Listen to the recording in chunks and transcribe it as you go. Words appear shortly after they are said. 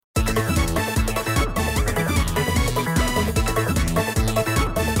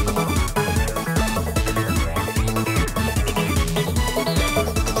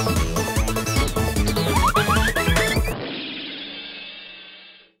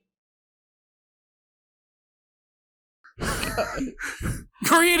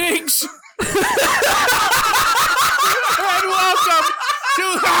Greetings! And welcome to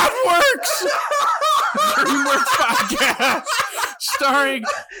DreamWorks! DreamWorks podcast, starring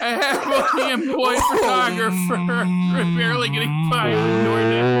a heavily employed photographer barely getting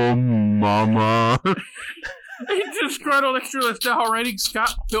by Mama. A disgruntled extra now writing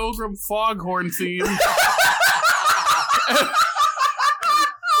Scott Pilgrim Foghorn theme.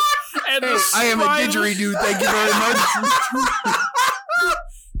 And I am a didgeridoo, thank you very much.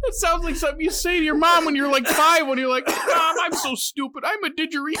 It sounds like something you say to your mom when you're like 5, when you're like, Mom, I'm so stupid, I'm a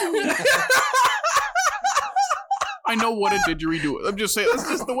didgeridoo. I know what a didgeridoo is. I'm just saying, that's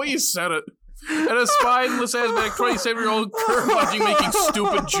just the way you said it. And a spineless asthmatic 27-year-old curmudgeon making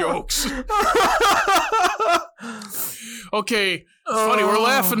stupid jokes. Okay, it's funny, we're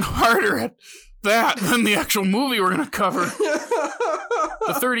laughing harder at that than the actual movie we're going to cover.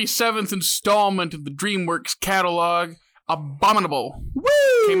 The 37th installment of the DreamWorks catalog, Abominable,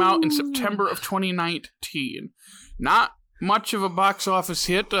 came out in September of 2019. Not much of a box office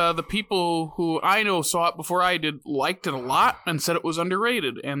hit. The people who I know saw it before I did liked it a lot and said it was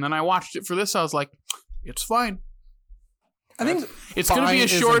underrated. And then I watched it for this. I was like, it's fine. I think it's going to be a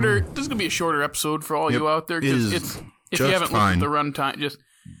shorter. This is going to be a shorter episode for all you out there. Because if you haven't looked at the runtime, just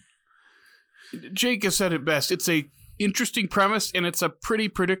Jake has said it best. It's a interesting premise and it's a pretty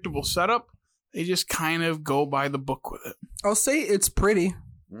predictable setup. They just kind of go by the book with it. I'll say it's pretty.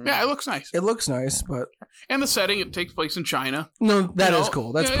 Yeah, it looks nice. It looks nice, but and the setting, it takes place in China. No, that is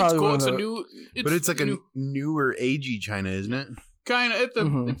cool. That's probably cool. one It's of a the... new, but it's like a newer, agey China, isn't it? Kind of at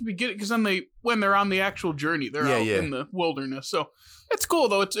the beginning, because then when they're on the actual journey, they're out in the wilderness. So it's cool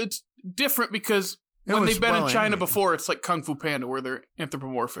though. It's different because when they've been in China before, it's like Kung Fu Panda where they're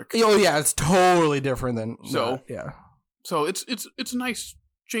anthropomorphic. Oh yeah, it's totally different than yeah. So it's a nice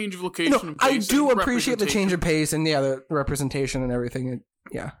change of location. And I do appreciate the change of pace and the representation and everything.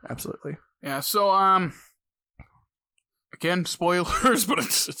 Yeah, absolutely. Yeah. So again, spoilers, but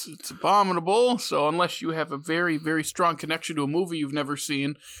it's Abominable. So unless you have a very, very strong connection to a movie you've never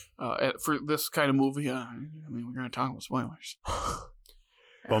seen, for this kind of movie, I mean, we're going to talk about spoilers.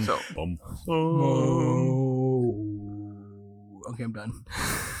 Bum. Oh. Okay, I'm done.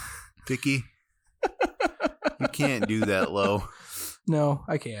 Vicky, you can't do that low. No,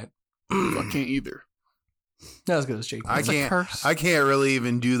 I can't. I can't either. Not as good as Jake. I can't really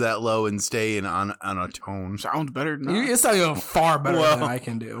even do that low and stay on a tone. Sounds better than that. It's not even far better than I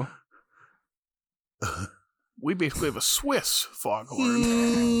can do. We basically have a Swiss foghorn. We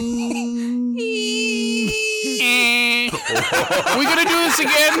gonna do this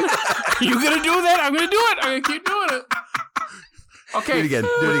again? You gonna do that? I'm gonna do it. I'm gonna keep doing it. Okay. Do it again.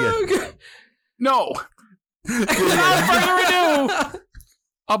 Okay. No. Without further ado,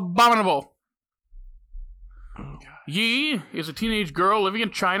 Abominable. Yi is a teenage girl living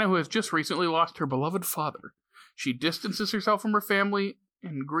in China who has just recently lost her beloved father. She distances herself from her family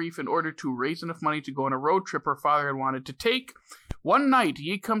in grief in order to raise enough money to go on a road trip her father had wanted to take. One night,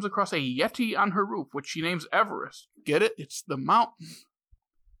 Yi comes across a Yeti on her roof, which she names Everest. Get it? It's the mountain.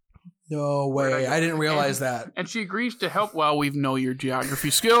 No way. I didn't realize that. And she agrees to help. Well, we know your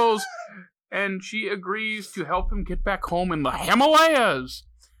geography skills. And she agrees to help him get back home in the Himalayas.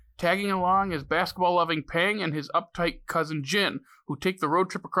 Tagging along is basketball-loving Peng and his uptight cousin Jin, who take the road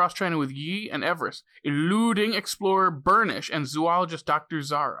trip across China with Yi and Everest, eluding explorer Burnish and zoologist Dr.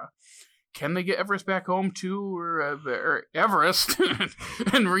 Zara. Can they get Everest back home too, or Everest,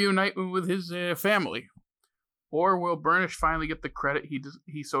 and reunite with his family? Or will Burnish finally get the credit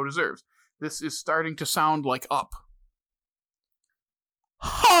he so deserves? This is starting to sound like Up.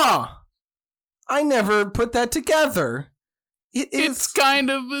 Huh! I never put that together. It's kind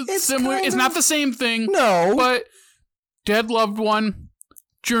of similar. It's not the same thing. No. But dead loved one,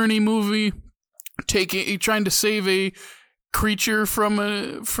 journey movie, trying to save a creature from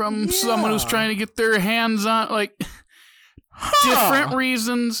someone who's trying to get their hands on, like, different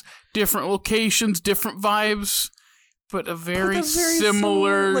reasons, different locations, different vibes, but a very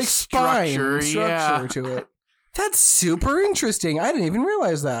similar like structure to it. That's super interesting. I didn't even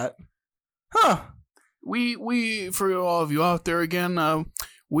realize that. Huh. We for all of you out there again,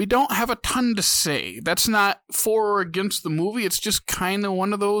 we don't have a ton to say. That's not for or against the movie. It's just kind of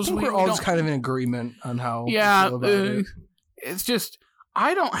one of those. We're all just kind of in agreement on how. Yeah, we feel about it. It's just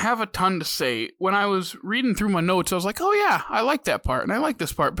I don't have a ton to say. When I was reading through my notes, I was like, "Oh yeah, I like that part and I like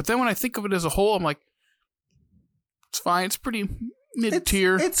this part." But then when I think of it as a whole, I'm like, "It's fine. It's pretty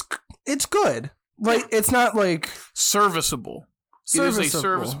mid-tier. It's good. Like it's not like serviceable. It is a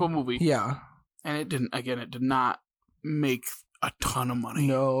serviceable movie. Yeah." And it did not make a ton of money.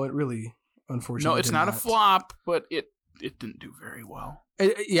 No, it really, unfortunately, no, it's not a flop, but it it didn't do very well.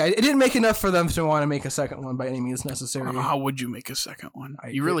 It didn't make enough for them to want to make a second one by any means necessary. How would you make a second one?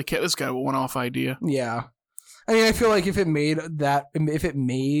 You really can't. This guy a one-off idea. Yeah. I mean, I feel like if it made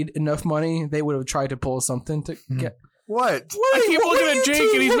enough money, they would have tried to pull something to get. What? I keep looking at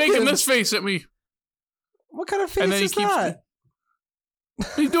Jake, and he's making this face at me. What kind of face is that?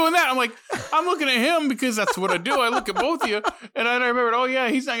 He's doing that. I'm like, I'm looking at him because that's what I do. I look at both of you, and then I remembered, oh yeah,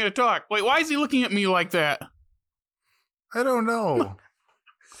 he's not going to talk. Wait, why is he looking at me like that? I don't know.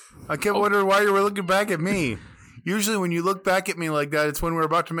 I kept wondering why you were looking back at me. Usually when you look back at me like that, it's when we're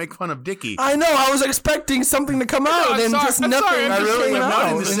about to make fun of Dickie. I know. I was expecting something to come out, and just nothing. I really have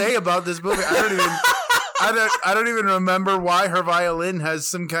nothing to out. say about this movie. I don't even remember why her violin has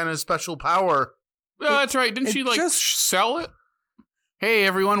some kind of special power. Oh, that's right. Didn't she sell it? Hey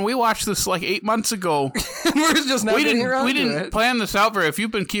everyone, we watched this like 8 months ago. We're just not we didn't plan this out very. If you've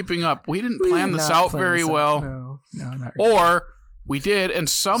been keeping up, we didn't plan this out very well. No, not really. Or we did, and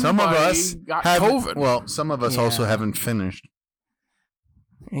some of us got COVID. Well, some of us also haven't finished.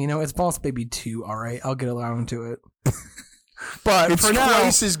 You know, it's Boss Baby 2, all right? I'll get around to it. But it's for now,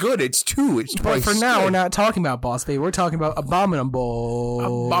 twice as good. It's 2. It's twice. But for now, we're not talking about Boss Baby. We're talking about Abominable.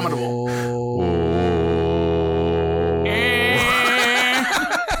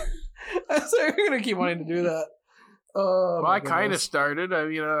 So you're gonna keep wanting to do that. Well, I kind of started. I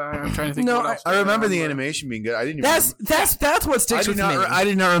mean, I'm trying to think. No, I remember the animation being good. I didn't. That's what sticks with me. I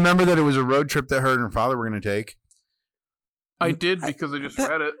did not remember that it was a road trip that her and her father were going to take. I did because I just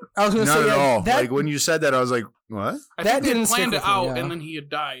read it. I was going to say, not at all. Like when you said that, I was like, "What?" I think they planned it out, and then he had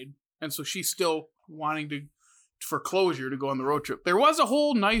died, and so she's still wanting for closure to go on the road trip. There was a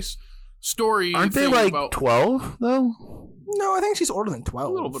whole nice story. Aren't they like 12 though? No, I think she's older than 12.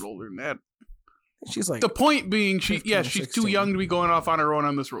 A little bit older than that. She's like the point being, she's 16. too young to be going off on her own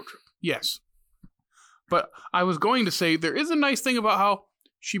on this road trip. Yes, but I was going to say there is a nice thing about how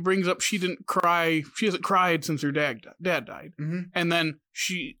she brings up she didn't cry. She hasn't cried since her dad died, and then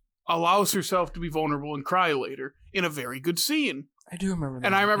she allows herself to be vulnerable and cry later in a very good scene. I do remember that,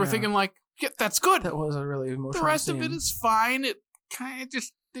 and I remember thinking like, yeah, that's good. That was a really emotional. The rest scene. of it is fine. It kind of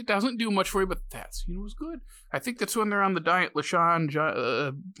just. It doesn't do much for you, but that scene was good. I think that's when they're on the Lashan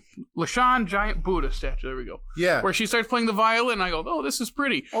giant Buddha statue. There we go. Yeah. Where she starts playing the violin, and I go, "Oh, this is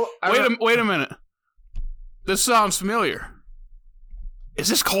pretty." Oh, wait a minute. This sounds familiar. Is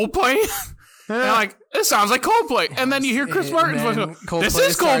this Coldplay? And I'm like, this sounds like Coldplay. And then you hear Chris Martin's voice go, "This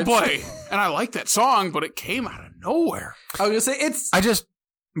is Coldplay." And I like that song, but it came out of nowhere. I was gonna say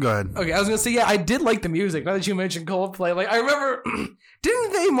Go ahead. Okay, I was gonna say, yeah, I did like the music. Now that you mentioned Coldplay, like I remember,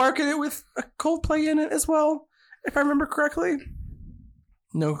 didn't they market it with a Coldplay in it as well? If I remember correctly.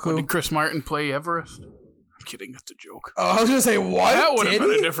 No clue. Did Chris Martin play Everest? I'm kidding. That's a joke. Oh, I was gonna say what? That would have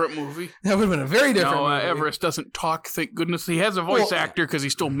been a different movie. That would have been a very different movie. Everest doesn't talk. Thank goodness he has a voice actor because he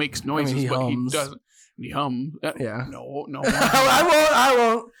still makes noises, he doesn't. He hums. Yeah. No. I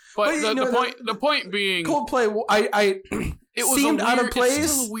won't. But the point being, Coldplay. It seemed out of place.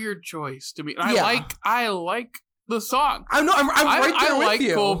 It's still a weird choice to me. And I like the song. I'm right there with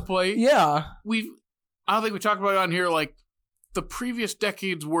you. I like Coldplay. Yeah. I don't think we talked about it on here. Like the previous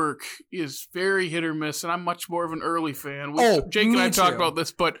decade's work is very hit or miss, and I'm much more of an early fan. Jake and I talked about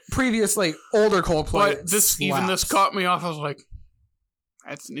this, but previous older Coldplay. But this caught me off. I was like,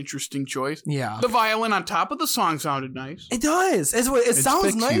 that's an interesting choice. Yeah. The violin on top of the song sounded nice. It does. It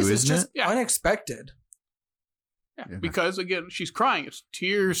sounds nice. It's just unexpected. Yeah, because, again, she's crying. It's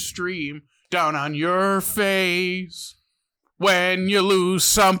tears stream down on your face when you lose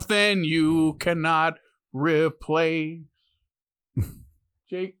something you cannot replace.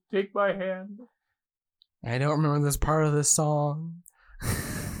 Jake, take my hand. I don't remember this part of the song.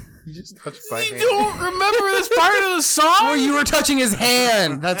 You just touched my hand. You don't remember this part of the song? Well, you were touching his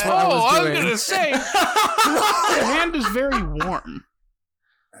hand. That's what I was doing. I was going to say, the hand is very warm.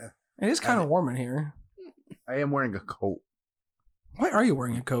 It is kind of warm in here. I am wearing a coat. Why are you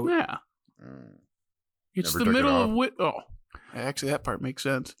wearing a coat? Yeah. It's the middle of actually, that part makes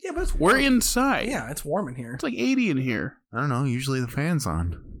sense. Yeah, but we're inside. Yeah, it's warm in here. It's like 80 in here. I don't know. Usually the fan's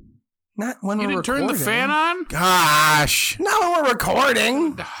on. Not when we're recording. You didn't turn the fan on? Gosh. Not when we're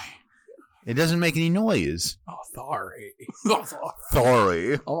recording. It doesn't make any noise. Oh, sorry.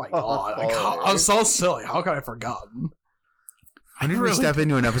 Sorry. Oh, my God. I'm so silly. How could I have forgotten? When did we step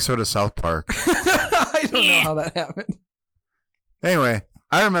into an episode of South Park? I don't know how that happened. Anyway,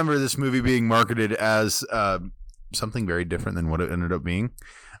 I remember this movie being marketed as something very different than what it ended up being.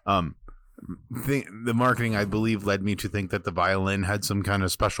 The marketing, I believe, led me to think that the violin had some kind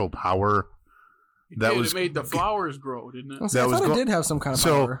of special power. It made the flowers grow, didn't it? I thought it did have some kind of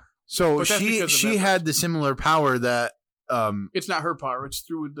power. So she had the similar power that It's not her power. It's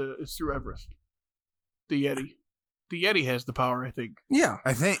through Everest. The Yeti. The Yeti has the power, I think. Yeah.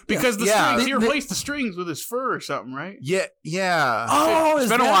 I think. Because strings, he replaced the strings with his fur or something, right? Yeah. Oh, it's is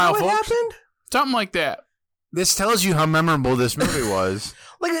been that a while, how it folks. happened? Something like that. This tells you how memorable this movie was.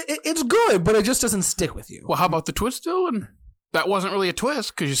 Like, it's good, but it just doesn't stick with you. Well, how about the twist villain? That wasn't really a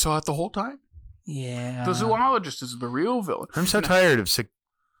twist because you saw it the whole time. Yeah. The zoologist is the real villain. I'm so tired of sick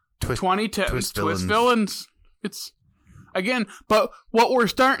 2010 twist villains. It's again, but what we're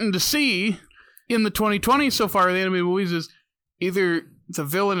starting to see in the 2020s so far in the animated movies is either the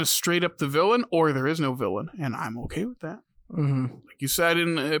villain is straight up the villain or there is no villain, and I'm okay with that. Mm-hmm. Like you said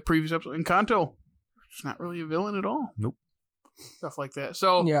in a previous episode, in Kanto, it's not really a villain at all. Nope. Stuff like that.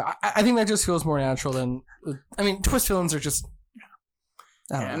 So yeah, I think that just feels more natural than. I mean, twist villains are just.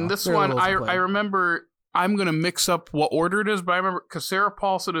 I don't know. And this They're one, a little to play. I remember. I'm going to mix up what order it is, but I remember because Sarah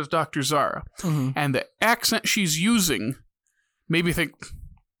Paulson is Dr. Zara, and the accent she's using made me think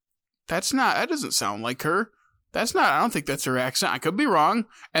that doesn't sound like her. I don't think that's her accent. I could be wrong.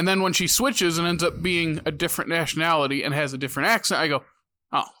 And then when she switches and ends up being a different nationality and has a different accent, I go,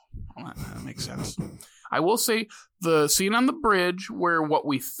 oh, well, that makes sense. I will say the scene on the bridge where what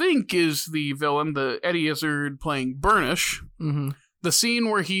we think is the villain, the Eddie Izzard playing Burnish, the scene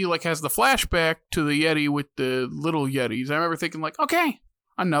where he like has the flashback to the Yeti with the little Yetis. I remember thinking like, okay,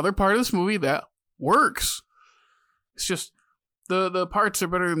 another part of this movie that works. It's just the parts are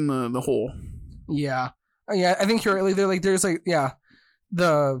better than the whole. Yeah. Yeah, I think you're right. Like, there's like, yeah,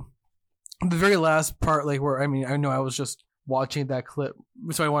 the very last part, like where, I mean, I know I was just watching that clip,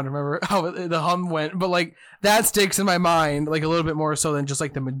 so I want to remember how the hum went, but like that sticks in my mind like a little bit more so than just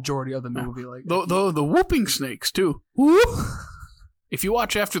like the majority of the movie. Like the whooping snakes too. Whoop. If you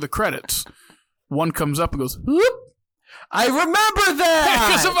watch after the credits, one comes up and goes, whoop. I remember that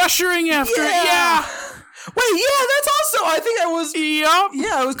because of ushering after it. Yeah. Wait, yeah, that's also. I think I was. Yep.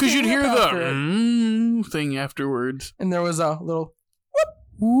 Yeah, I was because you'd hear the thing afterwards, and there was a little whoop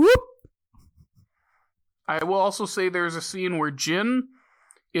whoop. I will also say there's a scene where Jin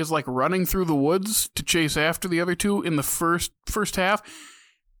is like running through the woods to chase after the other two in the first half,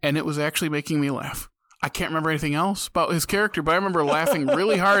 and it was actually making me laugh. I can't remember anything else about his character, but I remember laughing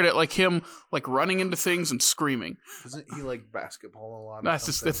really hard at like him like running into things and screaming. Isn't he like basketball a lot? That's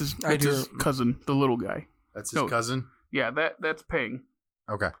his cousin, the little guy. That's his cousin? Yeah, that's Peng.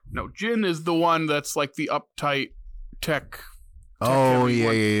 Okay. No, Jin is the one that's like the uptight tech oh, heavy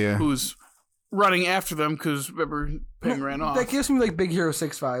yeah, one, who's running after them because remember Peng ran off. That gives me like Big Hero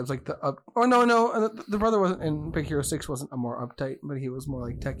 6 vibes, like the up. Oh no, the brother wasn't in Big Hero 6. Wasn't a more uptight, but he was more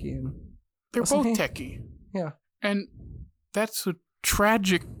like techie and. They're both techie. Yeah. And that's a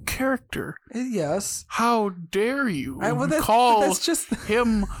tragic character. Yes. How dare you that's just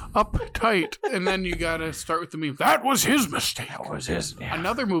him uptight? And then you gotta start with the meme. That was his mistake. That was his. Yeah.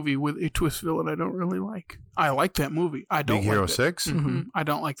 Another movie with a twist villain I don't really like. I like that movie. I don't Big Hero like 6? Mm-hmm. I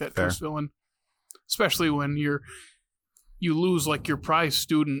don't like that twist villain. Especially when you lose like your prize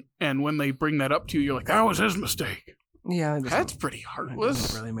student and when they bring that up to you, you're like, that was his mistake. Yeah, that's pretty heartless. It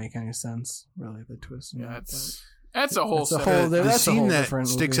doesn't really make any sense. Really, the twist. Yeah, that's a whole. The scene that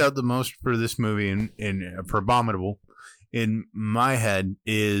sticks out the most for this movie for Abominable in my head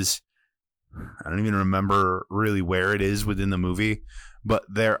is I don't even remember really where it is within the movie, but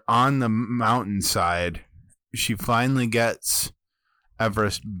they're on the mountainside. She finally gets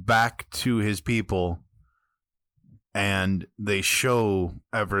Everest back to his people, and they show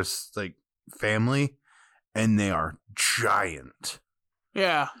Everest's like family. And they are giant.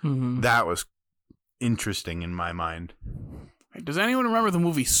 Yeah. Mm-hmm. That was interesting in my mind. Does anyone remember the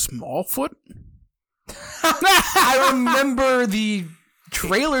movie Smallfoot? I remember the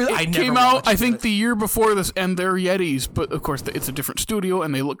trailer. It came out, I think, the year before this, and they're Yetis. But, of course, it's a different studio,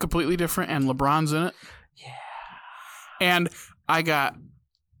 and they look completely different, and LeBron's in it. Yeah. And I got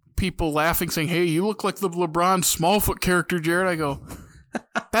people laughing, saying, hey, you look like the LeBron Smallfoot character, Jared. I go...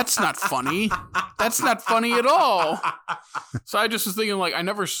 That's not funny. That's not funny at all. So I just was thinking, like, I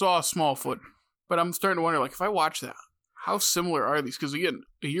never saw Smallfoot, but I'm starting to wonder, like, if I watch that, how similar are these? Because, again,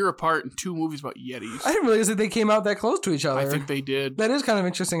 a year apart and two movies about Yetis. I didn't realize that they came out that close to each other. I think they did. That is kind of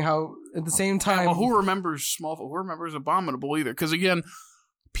interesting how, at the same time... Well, who remembers Smallfoot? Who remembers Abominable either? Because, again,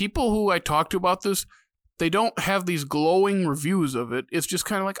 people who I talk to about this, they don't have these glowing reviews of it. It's just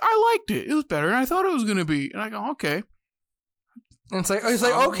kind of like, I liked it. It was better than I thought it was going to be. And I go, okay. And it's like,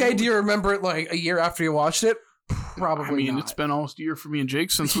 okay, do you remember it like a year after you watched it? Probably I mean, not. It's been almost a year for me and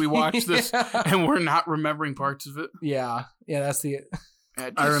Jake since we watched this, and we're not remembering parts of it. Yeah, that's the...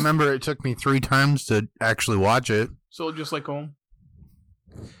 I remember it took me 3 times to actually watch it. So just like Home?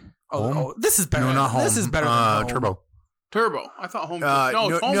 Oh, this is better. No, not Home. This is better than Home. Turbo. Turbo. I thought Home.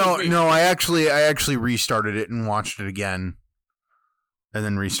 Home no. I actually restarted it and watched it again, and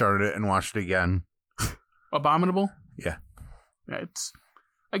then restarted it and watched it again. Abominable. Yeah. It's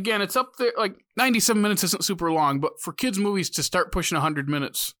up there. Like 97 minutes isn't super long, but for kids' movies to start pushing 100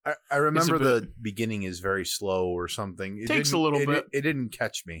 minutes, I remember the beginning is very slow or something. It takes a little bit. It didn't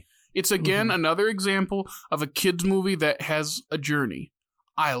catch me. It's again another example of a kids' movie that has a journey.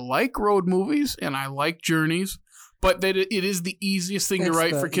 I like road movies and I like journeys. But that it is the easiest thing to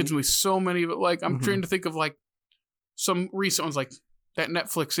write for kids' movies. So many of it, like I'm trying to think of like some recent ones, like that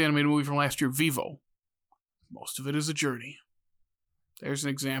Netflix animated movie from last year, Vivo. Most of it is a journey. There's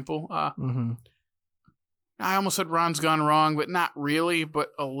an example. I almost said Ron's Gone Wrong, but not really, but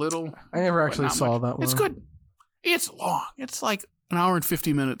a little. I never actually saw that one. It's good. It's long. It's like an hour and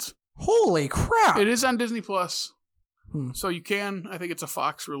 50 minutes. Holy crap! It is on Disney Plus, so you can. I think it's a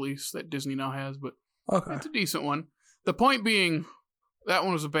Fox release that Disney now has, but. Okay. It's a decent one. The point being, that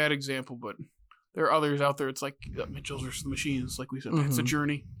one was a bad example, but there are others out there. It's like Mitchell's versus the Machines, like we said. It's a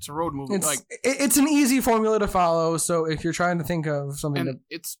journey. It's a road movie. It's an easy formula to follow, so if you're trying to think of something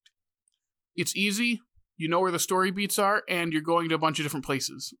it's easy, you know where the story beats are, and you're going to a bunch of different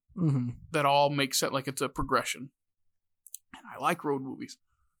places that all make sense, like it's a progression. And I like road movies.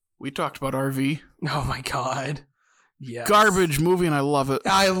 We talked about RV. Oh my god. Yes. Garbage movie, and I love it.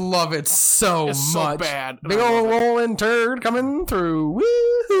 I love it so much. It's so bad. Big old rolling turd coming through.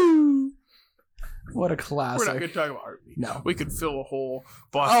 Woohoo! What a classic. We're not going to talk about RV. No. We could fill a whole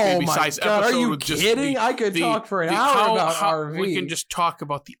Boss Baby size episode. Are you with just kidding? I could talk for an hour about RV. We can just talk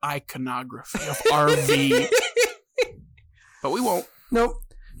about the iconography of RV. But we won't. Nope.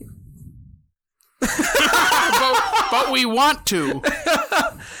 but we want to.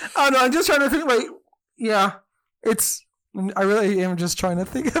 Oh, no, I'm just trying to think. Like, yeah. I really am just trying to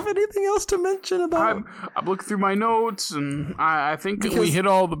think of anything else to mention about. I'm looking through my notes, and I think we hit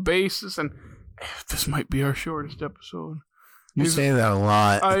all the bases, and this might be our shortest episode. You say that a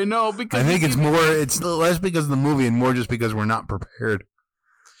lot. I know, because I think it's less because of the movie and more just because we're not prepared.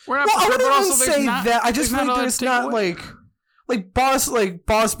 We're not prepared, I wouldn't but even also say that. I just think there's not like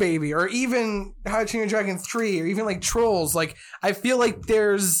Boss Baby, or even How to Train Your Dragon 3, or even like Trolls. Like, I feel like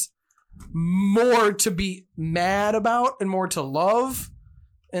there's more to be mad about and more to love,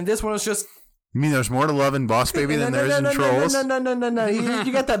 and this one was just. You mean there's more to love in Boss Baby than there is in Trolls? No.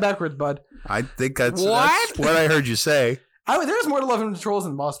 You got that backwards, bud. I think that's what I heard you say. There's more to love in Trolls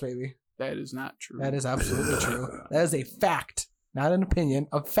than Boss Baby. That is not true. That is absolutely true. That is a fact, not an opinion.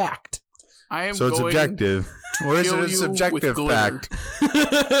 A fact. So it's objective, or is it a subjective fact?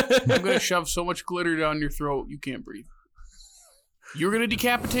 I'm going to shove so much glitter down your throat you can't breathe. You're going to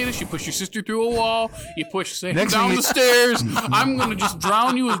decapitate us. You push your sister through a wall. You push Sam down the stairs. I'm going to just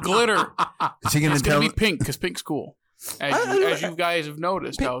drown you with glitter. Is he going to be pink, because pink's cool. As you guys have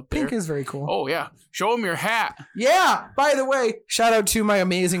noticed out there. Pink is very cool. Oh, yeah. Show him your hat. Yeah. By the way, shout out to my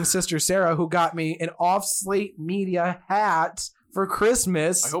amazing sister, Sarah, who got me an Off-Slate Media hat for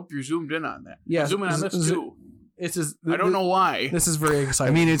Christmas. I hope you're zoomed in on that. Yeah. Zoom in on this, too. I don't know why. This is very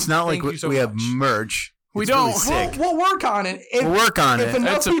exciting. I mean, it's not like we have merch. We don't. Really we'll work on it. We'll work on it. If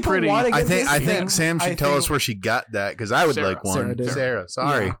enough people want to get I think Sam should tell us where she got that, because I would like one. Sarah,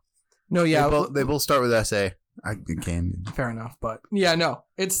 sorry. Yeah. No, yeah. They both start with S.A. I can. Fair enough, but yeah, no,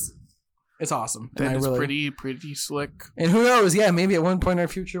 it's awesome. That is pretty slick. And who knows? Yeah, maybe at one point in our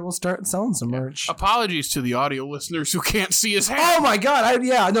future we'll start selling some merch. Apologies to the audio listeners who can't see his hat. Oh my god!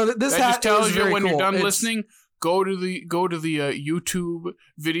 This hat just tells is you very when cool. you're done listening. Go to the YouTube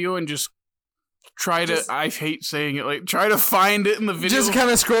video and just try to. I hate saying it. Like, try to find it in the video. Just kind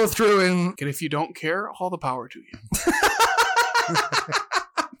of scroll through and if you don't care, all the power to you.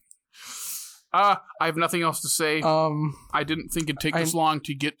 I have nothing else to say. I didn't think it'd take this long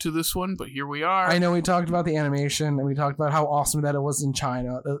to get to this one, but here we are. I know we talked about the animation and we talked about how awesome that it was in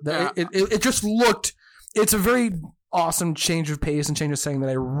China. It just looked. It's a very awesome change of pace and change of setting that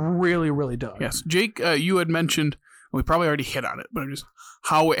I really, really dug. Yes, Jake, you had mentioned, we probably already hit on it, but just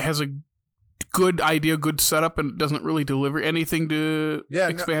how it has a good idea, good setup, and it doesn't really deliver anything to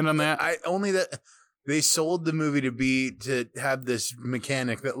expand on that. They sold the movie to have this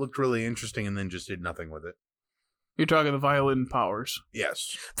mechanic that looked really interesting and then just did nothing with it. You're talking the violin powers.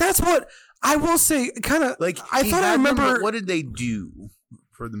 Yes. That's what I will say. Kind of like, I thought I remember. What did they do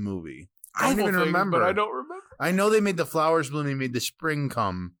for the movie? I don't even remember. But I don't remember. I know they made the flowers bloom. They made the spring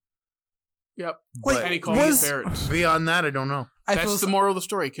come. Yep. And he called his parents. Beyond that, I don't know. That's the moral of the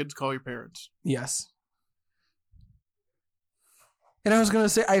story. Kids, call your parents. Yes. And I was going to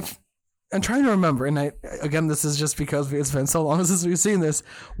say, I'm trying to remember, and again, this is just because it's been so long since we've seen this.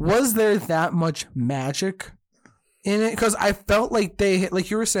 Was there that much magic in it because I felt like they,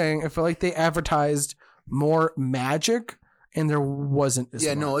 like you were saying, I felt like they advertised more magic and there wasn't as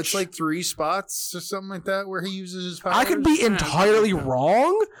much. No, it's like 3 spots or something like that where he uses his powers. I could be entirely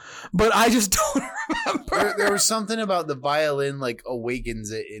wrong, but I just don't remember. There was something about the violin like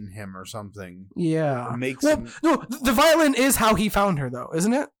awakens it in him or something. Yeah. Makes him... No, the violin is how he found her though,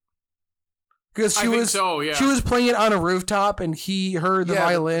 isn't it? Because she was playing it on a rooftop and he heard the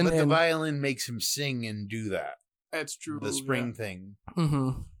violin. But the violin makes him sing and do that. That's true. The spring thing.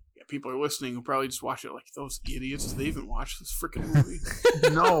 Mm-hmm. Yeah, people are listening who probably just watch it like, those idiots, did they even watch this freaking movie?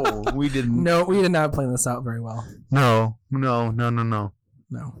 No, we didn't. No, we did not plan this out very well. No. No.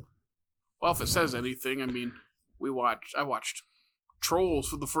 Well, if it says anything, I mean, I watched Trolls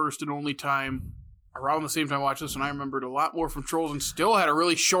for the first and only time around the same time I watched this, and I remembered a lot more from Trolls and still had a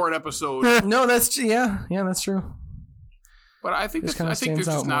really short episode. No, that's true. But I think there's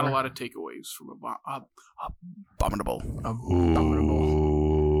just not a lot of takeaways from Abominable.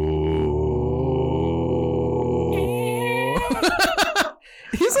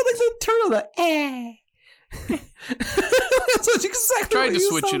 He sounds like the turtle. That's exactly. Tried to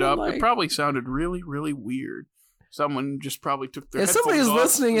switch it up. Like. It probably sounded really, really weird. Someone just probably took their. If somebody's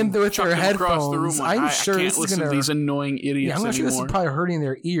listening in with their headphones, the room, I'm sure this is going to these annoying idiots. I'm not sure this is probably hurting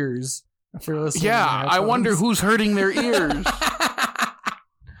their ears. If you're listening. Yeah, I wonder who's hurting their ears.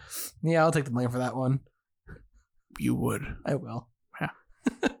 Yeah, I'll take the blame for that one. You would. I will. Yeah.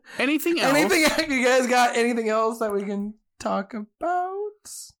 Anything else? You guys got anything else that we can talk about?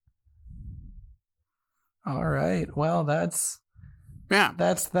 All right. Well, that's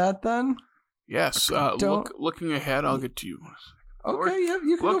that then. Yes. Looking ahead, I'll get to you. Okay, yeah,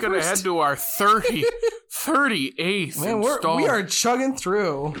 you can looking go first. ahead to our 38th installment. We are chugging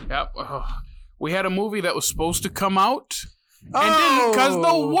through. Yep. We had a movie that was supposed to come out and didn't because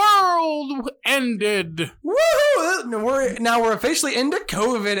the world ended. Woohoo! We're officially into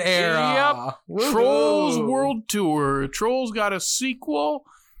COVID era. Yep. Woo-hoo. Trolls World Tour. Trolls got a sequel.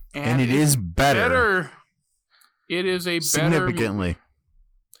 And it is better. It is a significantly. Better...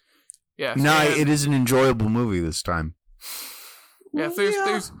 Yes. No, it is an enjoyable movie this time. Yeah,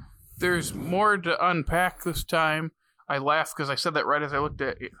 there's more to unpack this time. I laughed because I said that right as I looked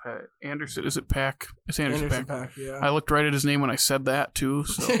at Anderson. Is it Paak? It's Anderson Paak. Yeah. I looked right at his name when I said that too.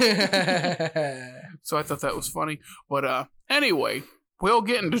 So, so I thought that was funny. But anyway, we'll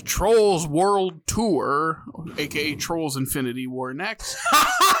get into Trolls World Tour, aka Trolls Infinity War next.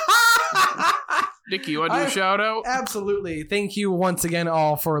 Nikki, you want to do a shout out? Absolutely. Thank you once again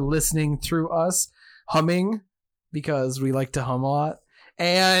all for listening through us humming because we like to hum a lot.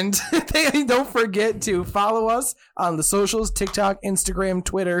 And don't forget to follow us on the socials, TikTok, Instagram,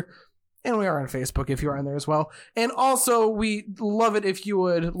 Twitter, and we are on Facebook if you're on there as well. And also, we love it if you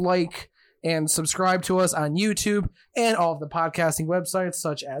would like and subscribe to us on YouTube and all of the podcasting websites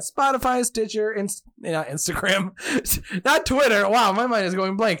such as Spotify, Stitcher, not Instagram, not Twitter. Wow, my mind is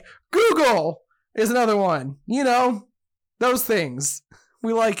going blank. Google is another one. You know, those things.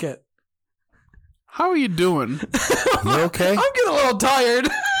 We like it. How are you doing? You okay? I'm getting a little tired.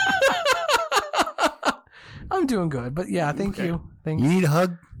 I'm doing good, but yeah, thank you. You need a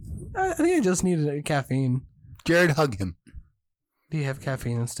hug? I think I just needed a caffeine. Jared, hug him. Do you have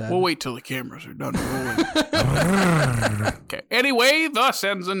caffeine instead? We'll wait till the cameras are done rolling. Okay. Anyway, thus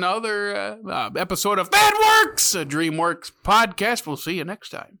ends another episode of DreamWorks, a DreamWorks podcast. We'll see you next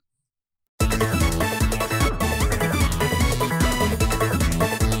time.